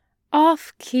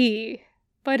Off-key,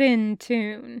 but in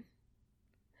tune.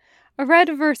 A red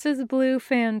versus blue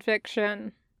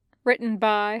fanfiction, written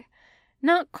by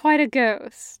Not Quite a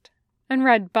Ghost, and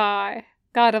read by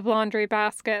God of Laundry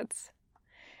Baskets.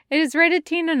 It is rated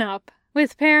teen and up,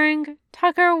 with pairing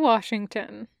Tucker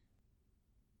Washington.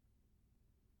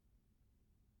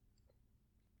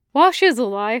 Wash's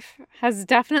life has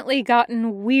definitely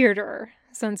gotten weirder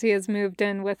since he has moved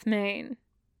in with Maine.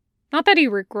 Not that he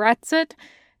regrets it,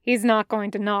 he's not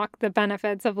going to knock the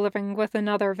benefits of living with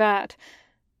another vet,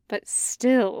 but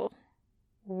still,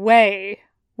 way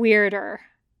weirder.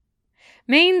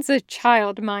 Maine's a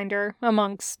childminder,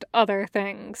 amongst other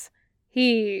things.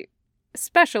 He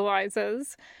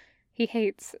specializes, he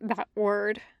hates that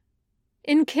word,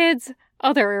 in kids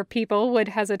other people would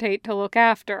hesitate to look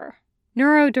after.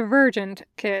 Neurodivergent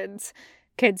kids.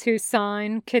 Kids who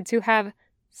sign, kids who have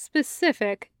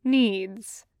specific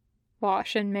needs.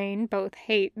 Wash and Maine both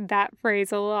hate that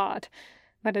phrase a lot,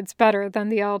 but it's better than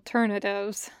the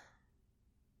alternatives.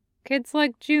 Kids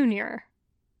like Junior.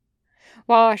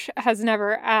 Wash has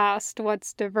never asked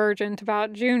what's divergent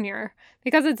about Junior,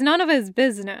 because it's none of his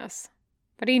business.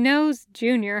 But he knows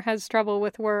Junior has trouble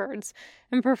with words,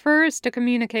 and prefers to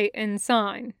communicate in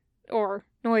sign, or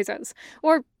noises,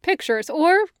 or pictures,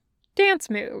 or dance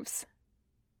moves.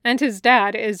 And his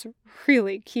dad is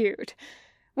really cute,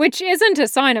 which isn't a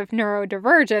sign of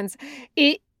neurodivergence.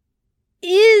 It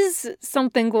is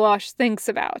something Wash thinks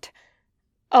about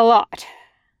a lot.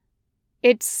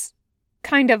 It's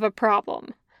kind of a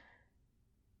problem.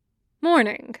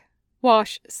 Morning,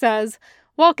 Wash says,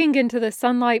 walking into the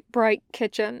sunlight-bright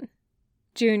kitchen.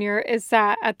 Junior is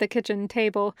sat at the kitchen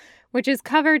table, which is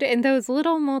covered in those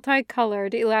little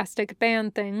multicolored elastic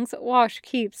band things Wash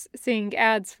keeps seeing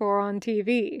ads for on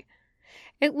TV.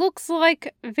 It looks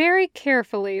like very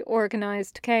carefully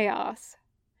organized chaos.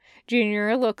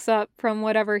 Junior looks up from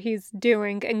whatever he's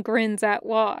doing and grins at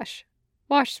Wash.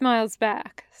 Wash smiles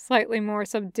back, slightly more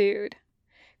subdued.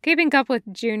 Keeping up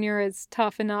with Junior is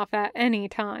tough enough at any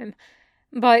time,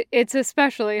 but it's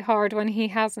especially hard when he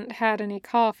hasn't had any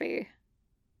coffee.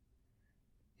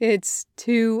 It's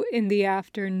 2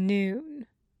 p.m,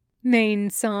 Maine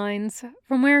signs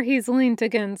from where he's leaned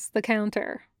against the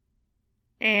counter.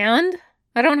 And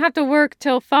I don't have to work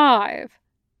till 5.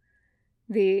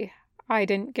 The I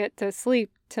didn't get to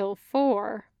sleep till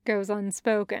 4 goes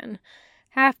unspoken,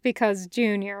 half because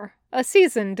Junior, a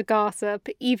seasoned gossip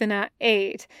even at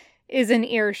 8, is in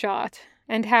earshot,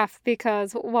 and half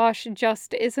because Wash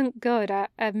just isn't good at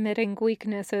admitting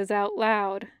weaknesses out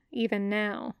loud, even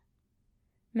now.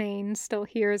 Maine still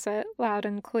hears it loud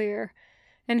and clear,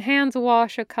 and hands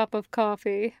Wash a cup of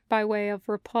coffee by way of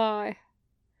reply.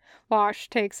 Wash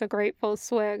takes a grateful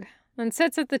swig, and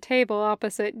sits at the table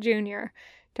opposite Junior,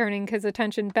 turning his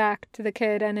attention back to the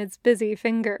kid and his busy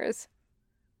fingers.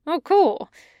 "Oh, cool.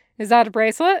 Is that a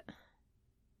bracelet?"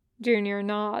 Junior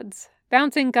nods,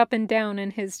 bouncing up and down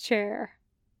in his chair.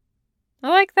 "I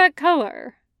like that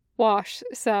color," Wash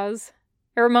says.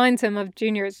 It reminds him of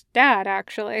Junior's dad,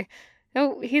 actually,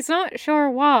 though he's not sure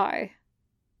why.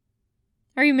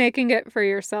 "Are you making it for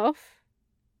yourself?"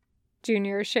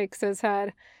 Junior shakes his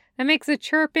head and makes a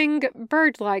chirping,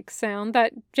 bird-like sound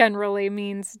that generally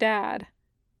means dad.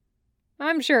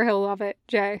 "I'm sure he'll love it,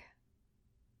 Jay."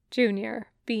 Junior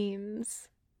beams.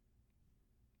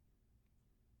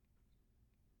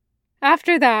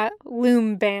 After that,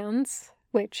 loom bands,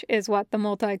 which is what the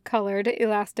multicolored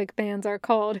elastic bands are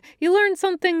called, you learn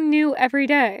something new every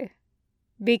day,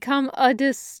 become a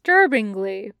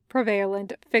disturbingly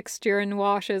prevalent fixture in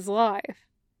Wash's life.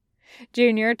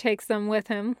 Junior takes them with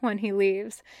him when he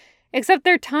leaves, except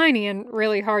they're tiny and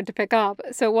really hard to pick up,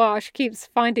 so Wash keeps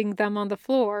finding them on the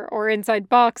floor or inside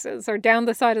boxes or down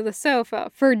the side of the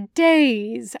sofa for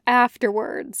days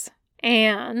afterwards.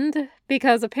 And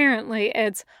because apparently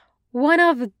it's one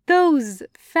of those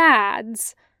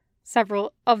fads,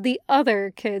 several of the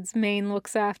other kids Maine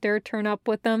looks after turn up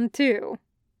with them too.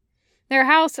 Their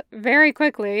house very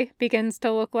quickly begins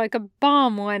to look like a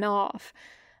bomb went off.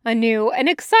 A new and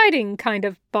exciting kind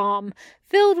of bomb,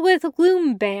 filled with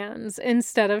loom bands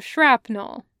instead of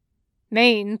shrapnel.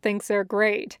 Maine thinks they're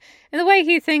great, in the way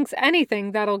he thinks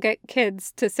anything that'll get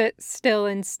kids to sit still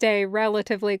and stay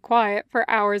relatively quiet for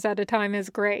hours at a time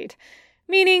is great,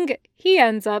 meaning he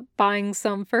ends up buying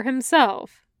some for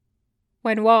himself.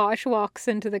 When Wash walks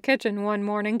into the kitchen one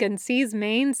morning and sees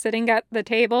Maine sitting at the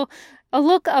table, a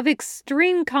look of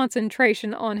extreme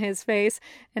concentration on his face,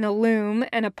 and a loom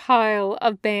and a pile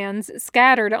of bands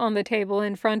scattered on the table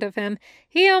in front of him,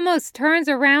 he almost turns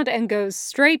around and goes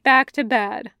straight back to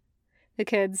bed. The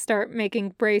kids start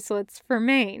making bracelets for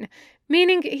Maine,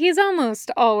 meaning he's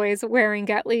almost always wearing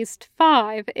at least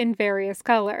 5 in various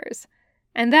colors.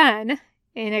 And then,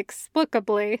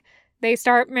 inexplicably, they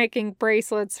start making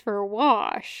bracelets for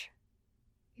Wash.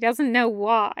 He doesn't know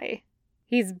why.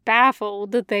 He's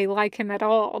baffled that they like him at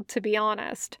all, to be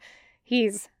honest.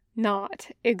 He's not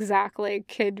exactly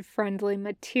kid-friendly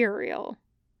material.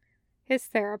 His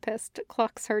therapist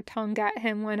clucks her tongue at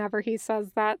him whenever he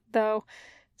says that, though,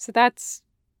 so that's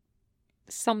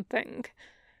something.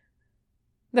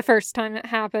 The first time it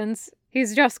happens,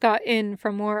 he's just got in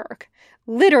from work.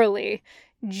 Literally,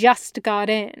 just got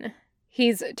in.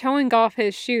 He's towing off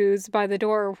his shoes by the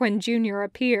door when Junior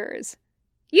appears.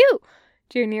 "You!"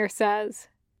 Junior says.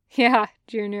 "Yeah,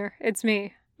 Junior, it's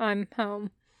me. I'm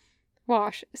home,"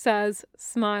 Wash says,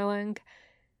 smiling.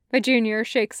 But Junior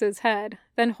shakes his head,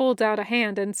 then holds out a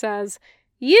hand and says,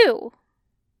 "You!"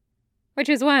 Which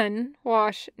is when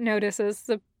Wash notices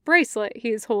the bracelet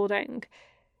he's holding.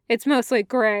 It's mostly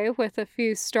gray with a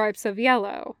few stripes of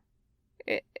yellow.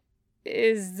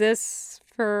 Is this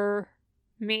for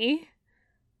me?"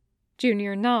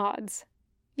 Junior nods.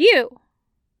 "You!"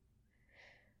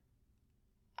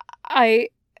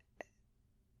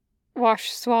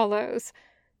 Wash swallows.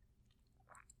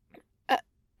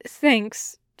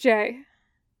 Thanks, Jay."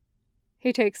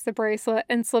 He takes the bracelet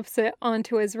and slips it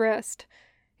onto his wrist.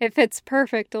 It fits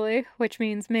perfectly, which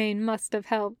means Maine must have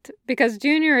helped, because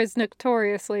Junior is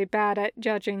notoriously bad at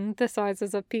judging the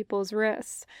sizes of people's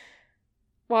wrists.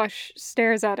 Wash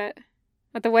stares at it,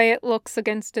 at the way it looks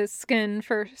against his skin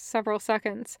for several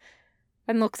seconds,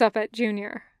 then looks up at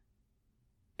Junior.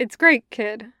 "It's great,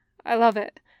 kid. I love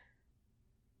it."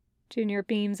 Junior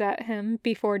beams at him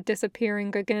before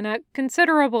disappearing again at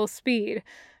considerable speed,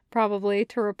 probably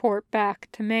to report back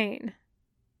to Maine.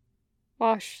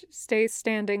 Wash stays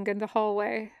standing in the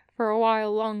hallway for a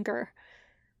while longer,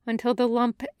 until the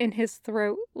lump in his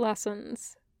throat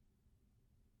lessens.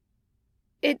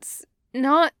 It's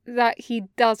not that he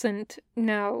doesn't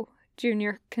know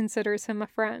Junior considers him a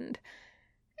friend.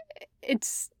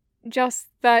 It's just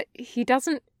that he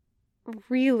doesn't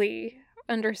really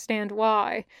understand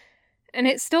why, and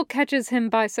it still catches him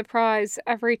by surprise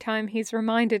every time he's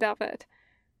reminded of it.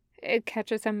 It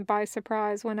catches him by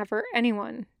surprise whenever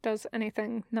anyone does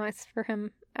anything nice for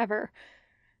him, ever.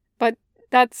 But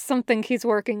that's something he's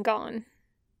working on.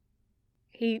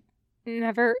 He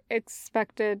never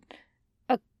expected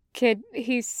a kid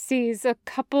he sees a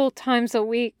couple times a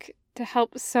week to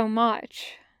help so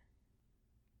much.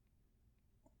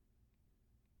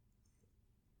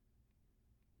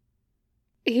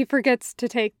 He forgets to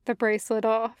take the bracelet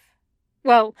off.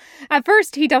 Well, at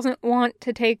first he doesn't want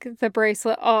to take the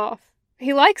bracelet off.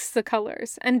 He likes the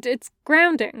colors, and it's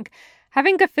grounding,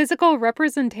 having a physical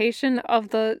representation of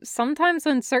the sometimes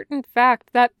uncertain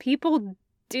fact that people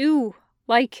do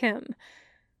like him.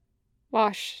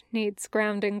 Wash needs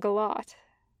grounding a lot.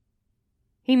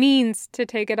 He means to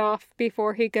take it off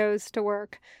before he goes to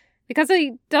work, because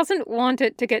he doesn't want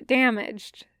it to get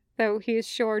damaged, though he's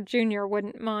sure Junior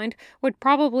wouldn't mind, would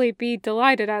probably be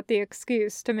delighted at the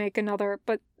excuse to make another,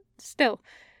 but still,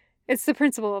 it's the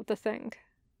principle of the thing.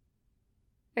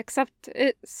 Except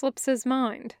it slips his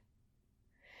mind.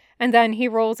 And then he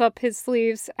rolls up his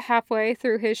sleeves halfway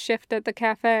through his shift at the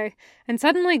cafe, and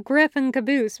suddenly Griff and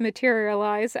Caboose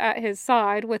materialize at his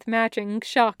side with matching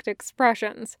shocked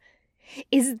expressions.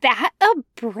 "Is that a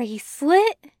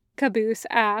bracelet?" Caboose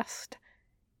asked.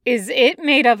 "Is it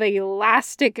made of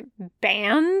elastic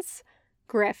bands?"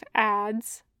 Griff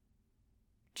adds.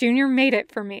 "Junior made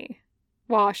it for me,"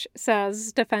 Wash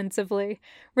says defensively,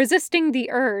 resisting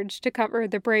the urge to cover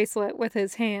the bracelet with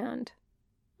his hand.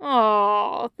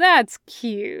 "Aw, that's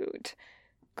cute,"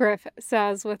 Griff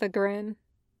says with a grin.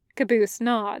 Caboose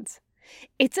nods.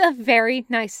 "It's a very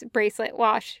nice bracelet,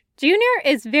 Wash. Junior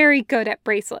is very good at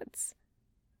bracelets."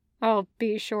 "I'll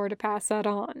be sure to pass that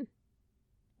on."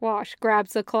 Wash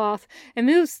grabs a cloth and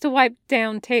moves to wipe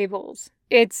down tables.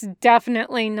 It's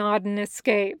definitely not an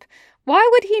escape. Why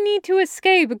would he need to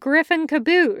escape Griff and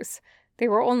Caboose? They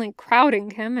were only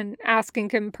crowding him and asking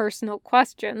him personal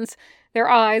questions, their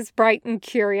eyes bright and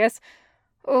curious.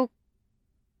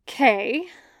 Okay,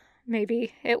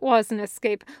 maybe it was an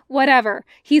escape. Whatever.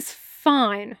 He's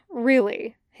fine,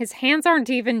 really. His hands aren't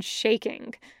even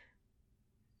shaking.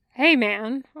 "Hey,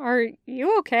 man, are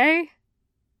you okay?"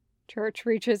 Church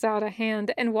reaches out a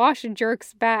hand, and Wash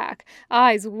jerks back,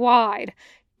 eyes wide.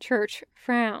 Church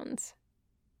frowns.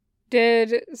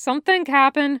 "Did something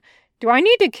happen? Do I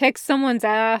need to kick someone's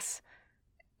ass?"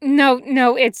 No,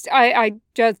 it's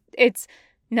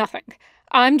nothing.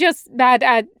 I'm just bad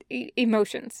at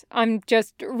emotions. I'm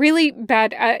just really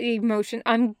bad at emotion.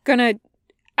 I'm gonna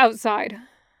outside."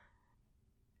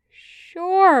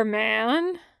 Sure,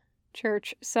 man,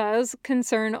 Church says,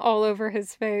 concern all over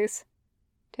his face.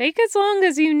 Take as long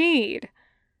as you need.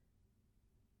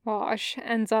 Wash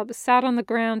ends up sat on the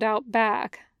ground out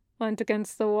back, leant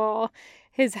against the wall,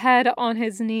 his head on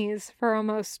his knees for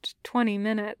almost 20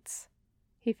 minutes.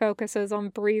 He focuses on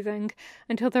breathing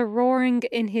until the roaring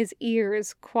in his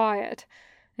ears quiet,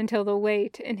 until the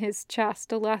weight in his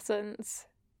chest lessens,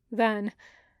 then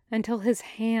until his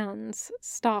hands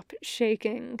stop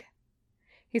shaking.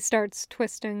 He starts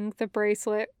twisting the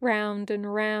bracelet round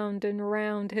and round and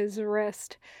round his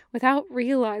wrist without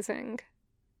realizing.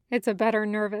 It's a better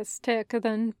nervous tick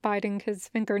than biting his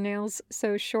fingernails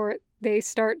so short they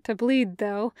start to bleed,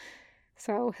 though,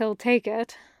 so he'll take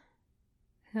it.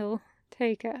 He'll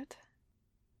take it.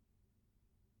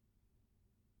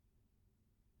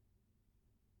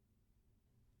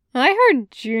 I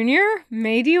heard Junior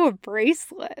made you a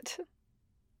bracelet.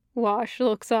 Wash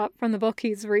looks up from the book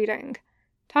he's reading.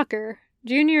 Tucker,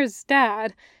 Junior's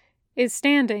dad, is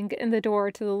standing in the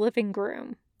door to the living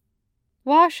room.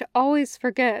 Wash always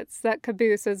forgets that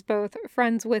Caboose is both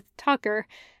friends with Tucker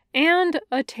and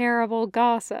a terrible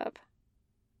gossip.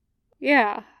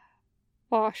 Yeah,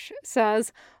 Wash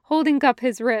says, holding up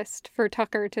his wrist for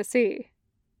Tucker to see.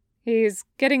 He's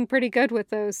getting pretty good with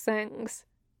those things.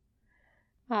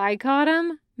 I caught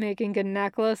him making a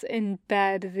necklace in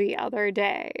bed the other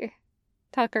day,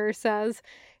 Tucker says,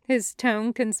 his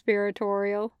tone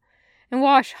conspiratorial, and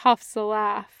Wash huffs a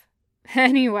laugh.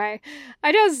 Anyway,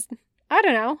 I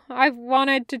don't know, I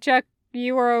wanted to check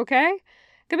you were okay.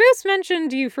 Caboose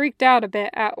mentioned you freaked out a bit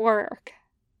at work.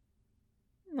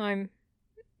 I'm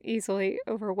easily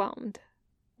overwhelmed,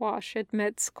 Wash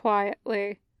admits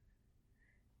quietly.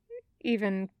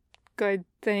 Even good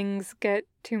things get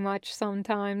too much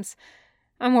sometimes.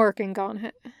 I'm working on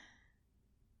it.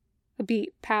 A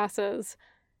beat passes.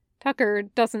 Tucker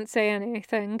doesn't say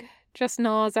anything, just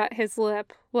gnaws at his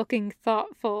lip, looking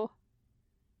thoughtful.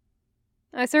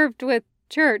 I served with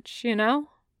Church, you know?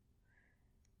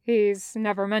 He's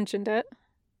never mentioned it.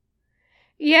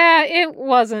 Yeah, it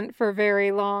wasn't for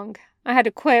very long. I had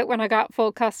to quit when I got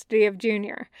full custody of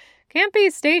Junior. Can't be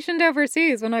stationed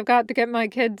overseas when I've got to get my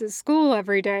kid to school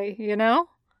every day, you know?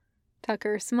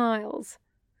 Tucker smiles.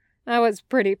 I was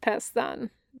pretty pissed then.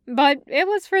 But it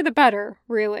was for the better,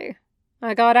 really.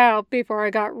 I got out before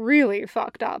I got really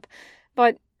fucked up.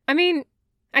 But, I mean,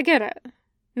 I get it.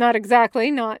 Not exactly,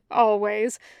 not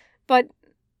always, but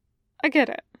I get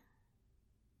it.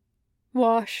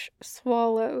 Wash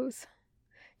swallows.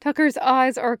 Tucker's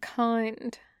eyes are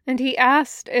kind, and he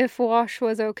asked if Wash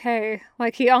was okay,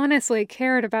 like he honestly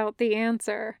cared about the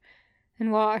answer.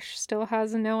 And Wash still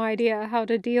has no idea how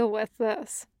to deal with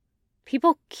this.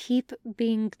 People keep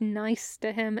being nice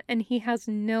to him, and he has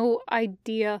no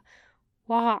idea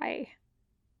why.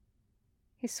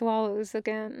 He swallows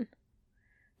again.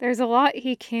 There's a lot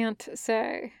he can't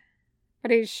say,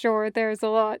 but he's sure there's a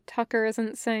lot Tucker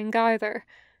isn't saying either.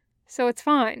 So it's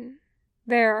fine.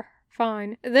 They're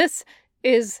fine. This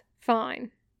is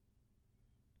fine.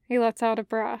 He lets out a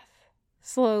breath,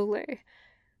 slowly,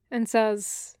 and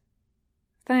says,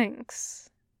 "Thanks."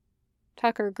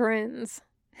 Tucker grins.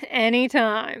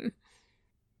 "Anytime."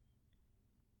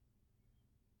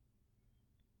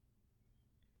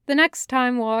 The next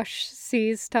time Wash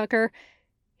sees Tucker,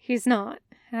 he's not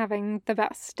having the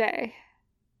best day.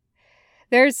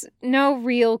 There's no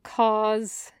real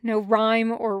cause, no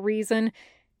rhyme or reason.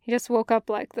 He just woke up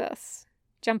like this.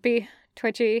 Jumpy,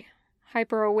 twitchy,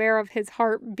 hyper-aware of his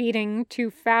heart beating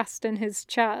too fast in his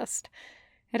chest.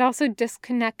 It also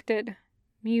disconnected,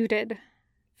 muted,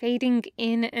 fading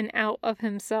in and out of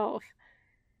himself.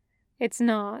 It's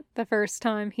not the first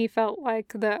time he felt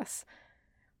like this.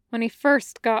 When he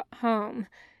first got home,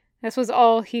 this was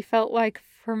all he felt like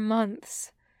for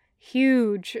months.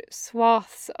 Huge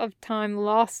swaths of time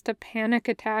lost to panic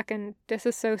attack and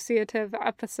disassociative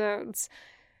episodes.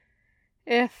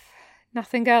 If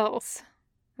nothing else,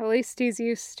 at least he's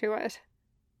used to it.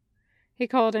 He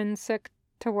called in sick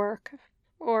to work,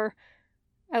 or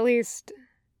at least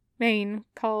Maine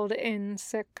called in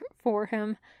sick for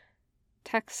him,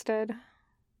 texted,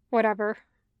 whatever.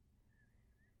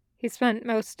 He spent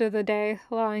most of the day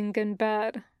lying in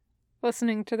bed,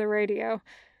 listening to the radio,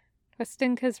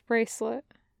 twisting his bracelet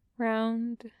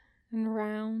round and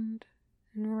round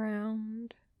and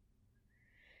round.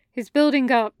 He's building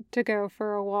up to go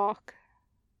for a walk,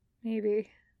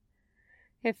 maybe,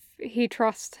 if he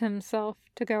trusts himself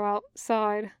to go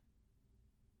outside.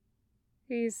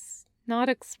 He's not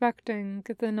expecting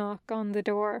the knock on the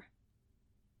door.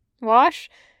 "Wash,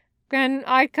 can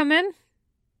I come in?"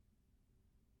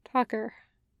 Tucker.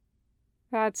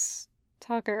 That's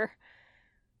Tucker.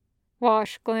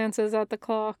 Wash glances at the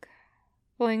clock,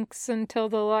 blinks until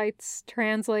the lights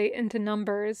translate into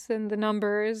numbers and the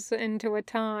numbers into a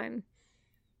time.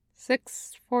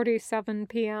 6:47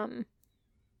 p.m.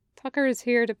 Tucker is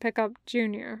here to pick up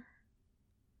Junior.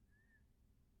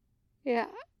 Yeah,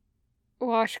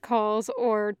 Wash calls,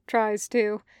 or tries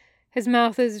to. His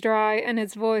mouth is dry and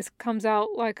his voice comes out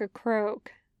like a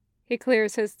croak. He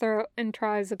clears his throat and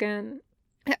tries again.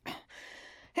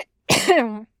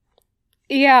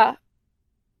 Yeah.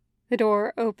 The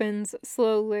door opens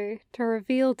slowly to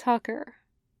reveal Tucker.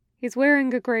 He's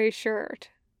wearing a gray shirt.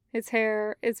 His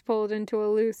hair is pulled into a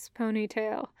loose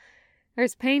ponytail.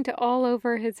 There's paint all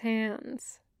over his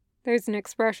hands. There's an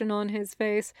expression on his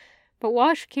face, but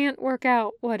Wash can't work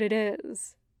out what it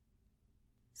is.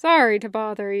 Sorry to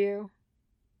bother you.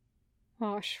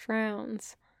 Wash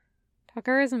frowns.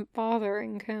 Tucker isn't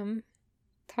bothering him.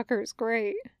 Tucker's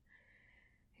great.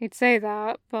 He'd say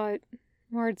that, but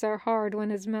words are hard when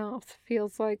his mouth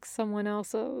feels like someone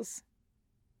else's.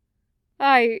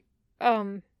 I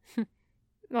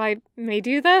made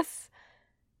you this?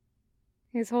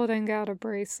 He's holding out a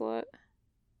bracelet.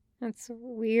 That's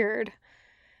weird.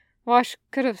 Wash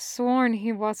could have sworn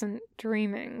he wasn't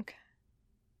dreaming.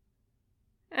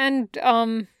 And,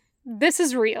 this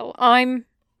is real. I'm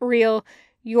real.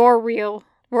 You're real.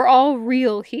 We're all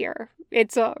real here.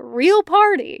 It's a real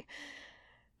party.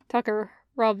 Tucker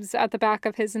rubs at the back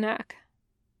of his neck.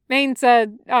 Maine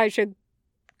said I should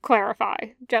clarify,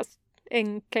 just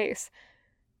in case.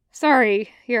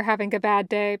 Sorry you're having a bad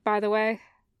day, by the way.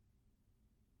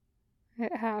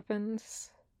 It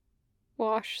happens,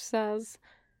 Wash says.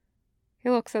 He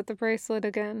looks at the bracelet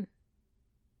again.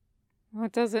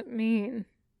 What does it mean?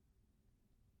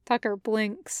 Tucker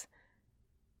blinks.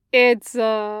 It's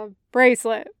a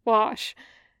bracelet, Wash.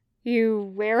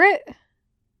 You wear it?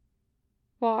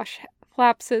 Wash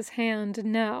flaps his hand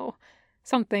no,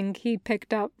 something he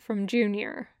picked up from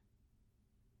Junior.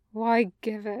 Why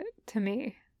give it to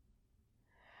me?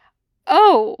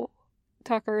 Oh,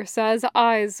 Tucker says,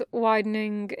 eyes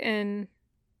widening in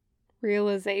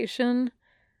realization.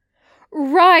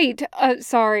 Right,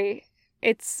 sorry.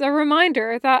 It's a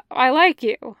reminder that I like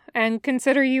you and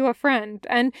consider you a friend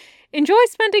and enjoy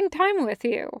spending time with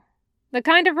you. The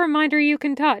kind of reminder you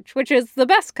can touch, which is the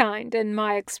best kind in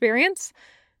my experience.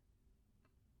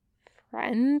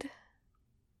 Friend?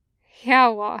 Yeah,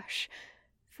 Wash.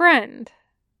 Friend,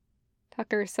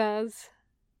 Tucker says.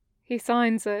 He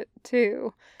signs it,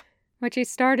 too, which he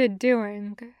started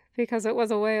doing because it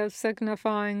was a way of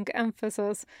signifying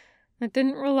emphasis that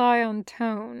didn't rely on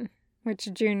tone,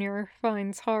 which Junior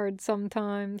finds hard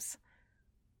sometimes.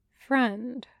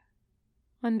 Friend,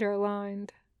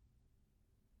 underlined.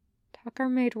 Tucker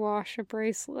made Wash a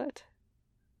bracelet.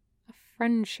 A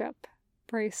friendship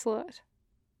bracelet.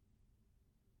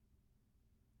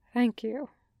 Thank you,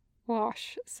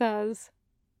 Wash says.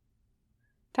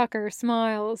 Tucker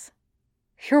smiles.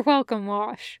 You're welcome,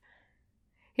 Wash.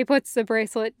 He puts the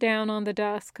bracelet down on the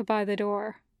desk by the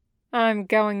door. I'm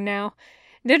going now.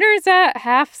 Dinner's at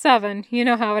 7:30. You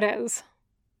know how it is.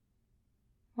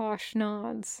 Wash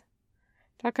nods.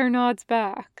 Tucker nods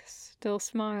back, still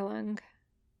smiling,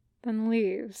 then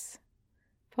leaves,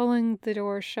 pulling the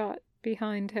door shut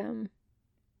behind him.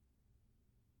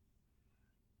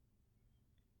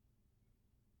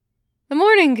 The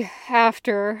morning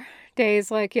after days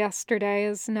like yesterday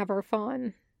is never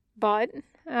fun, but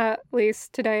at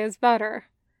least today is better.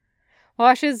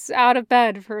 Wash is out of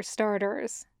bed for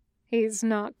starters. He's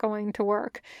not going to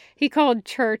work. He called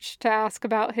church to ask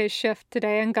about his shift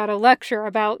today and got a lecture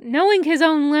about knowing his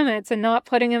own limits and not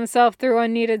putting himself through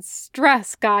unneeded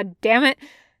stress, god damn it.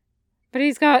 But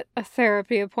he's got a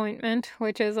therapy appointment,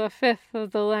 which is a fifth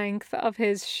of the length of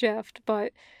his shift,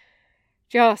 but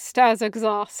just as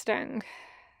exhausting.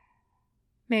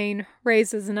 Maine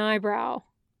raises an eyebrow.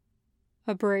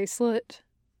 A bracelet?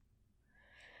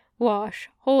 Wash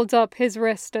holds up his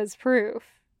wrist as proof.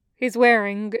 He's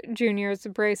wearing Junior's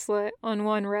bracelet on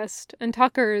one wrist and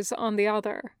Tucker's on the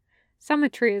other.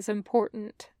 Symmetry is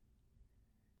important.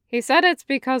 He said it's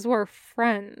because we're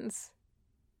friends.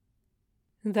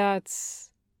 That's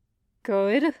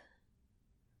good,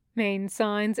 Maine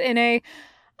signs in a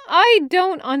I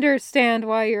don't understand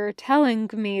why you're telling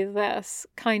me this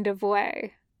kind of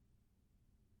way.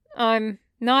 I'm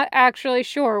not actually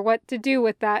sure what to do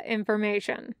with that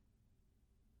information.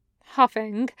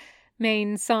 Huffing,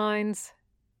 Maine signs.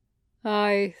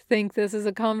 I think this is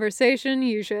a conversation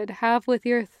you should have with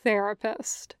your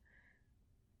therapist.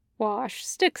 Wash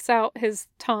sticks out his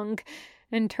tongue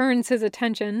and turns his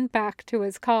attention back to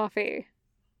his coffee.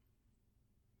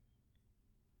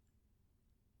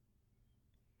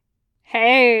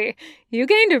 Hey, you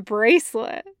gained a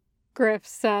bracelet, Griff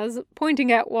says, pointing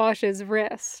at Wash's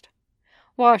wrist.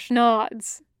 Wash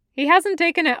nods. He hasn't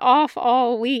taken it off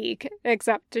all week,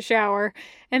 except to shower,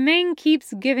 and Ming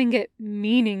keeps giving it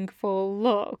meaningful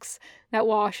looks that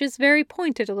Wash is very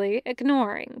pointedly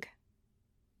ignoring.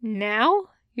 Now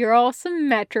you're all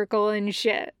symmetrical and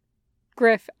shit,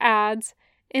 Griff adds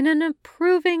in an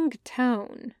approving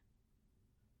tone.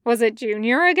 Was it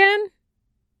Junior again?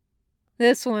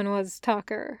 This one was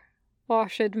Tucker,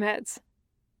 Wash admits.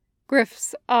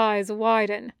 Griff's eyes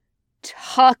widen.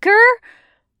 Tucker?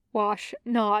 Wash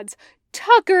nods.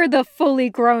 Tucker, the fully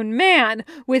grown man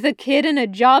with a kid and a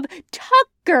job.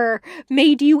 Tucker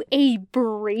made you a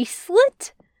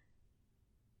bracelet?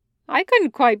 I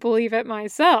couldn't quite believe it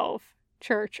myself,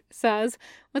 Church says,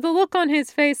 with a look on his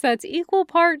face that's equal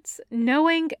parts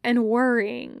knowing and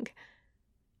worrying.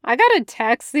 I got a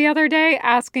text the other day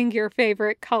asking your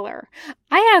favorite color.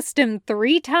 I asked him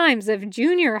 3 times if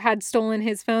Junior had stolen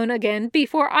his phone again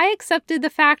before I accepted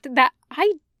the fact that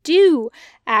I do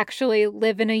actually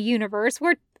live in a universe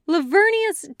where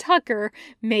Lavernius Tucker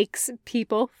makes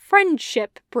people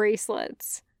friendship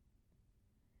bracelets.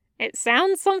 It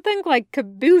sounds something like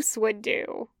Caboose would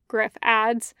do, Griff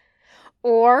adds.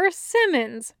 Or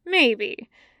Simmons, maybe.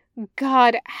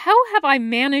 God, how have I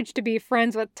managed to be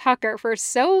friends with Tucker for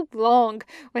so long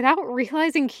without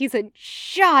realizing he's a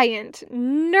giant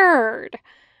nerd?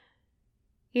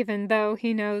 Even though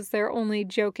he knows they're only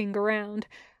joking around,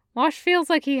 Wash feels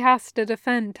like he has to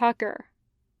defend Tucker.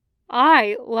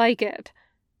 I like it.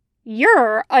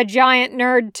 You're a giant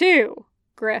nerd too,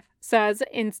 Griff says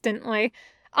instantly.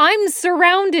 I'm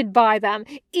surrounded by them.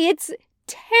 It's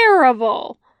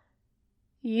terrible.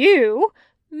 You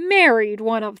married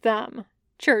one of them,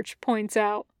 Church points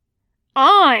out.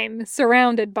 I'm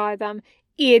surrounded by them.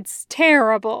 It's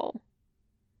terrible.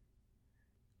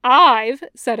 I've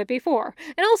said it before,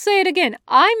 and I'll say it again.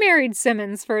 I married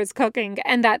Simmons for his cooking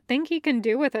and that thing he can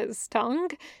do with his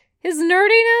tongue. His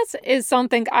nerdiness is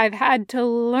something I've had to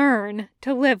learn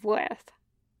to live with.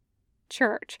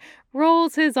 Church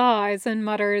rolls his eyes and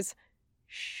mutters,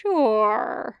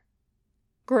 Sure.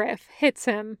 Griff hits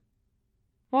him.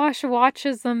 Wash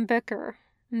watches them bicker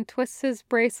and twists his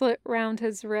bracelet round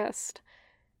his wrist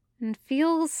and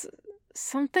feels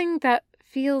something that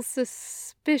feels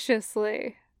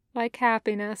suspiciously like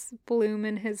happiness bloom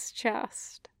in his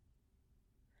chest.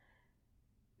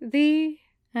 The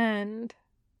end.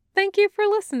 Thank you for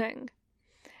listening.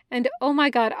 And oh my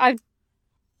god,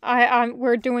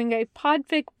 we're doing a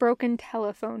Podfic Broken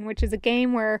Telephone, which is a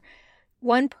game where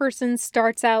one person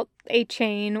starts out a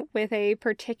chain with a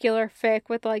particular fic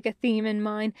with like a theme in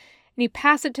mind, and you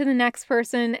pass it to the next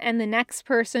person, and the next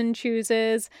person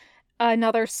chooses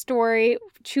another story,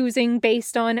 choosing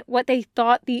based on what they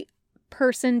thought the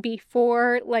person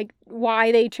before, like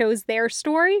why they chose their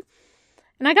story.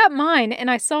 And I got mine,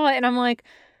 and I saw it, and I'm like,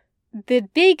 the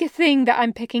big thing that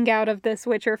I'm picking out of this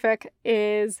Witcher fic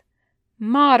is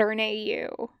modern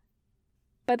AU.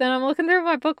 But then I'm looking through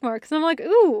my bookmarks and I'm like,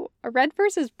 ooh, a red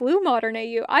versus blue modern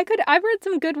AU. I've read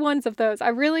some good ones of those.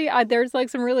 There's like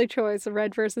some really choice of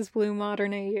red versus blue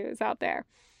modern AUs out there.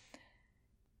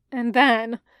 And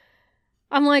then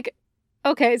I'm like,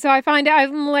 okay, so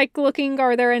I'm like looking,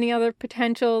 are there any other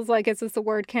potentials? Like, is this the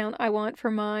word count I want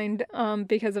for mine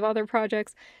because of other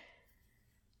projects?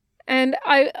 And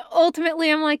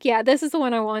I'm like, yeah, this is the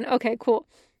one I want. Okay, cool.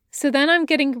 So then I'm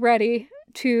getting ready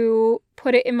to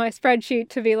put it in my spreadsheet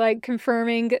to be like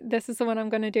confirming this is the one I'm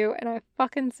going to do. And I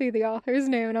fucking see the author's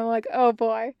name and I'm like, oh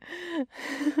boy.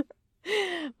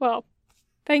 Well,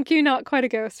 thank you, Not Quite a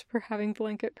Ghost, for having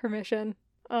blanket permission.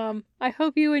 I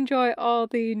hope you enjoy all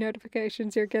the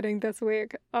notifications you're getting this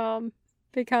week,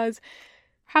 because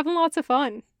we're having lots of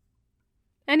fun.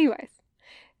 Anyways,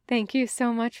 thank you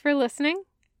so much for listening.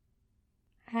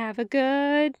 Have a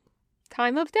good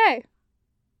time of day.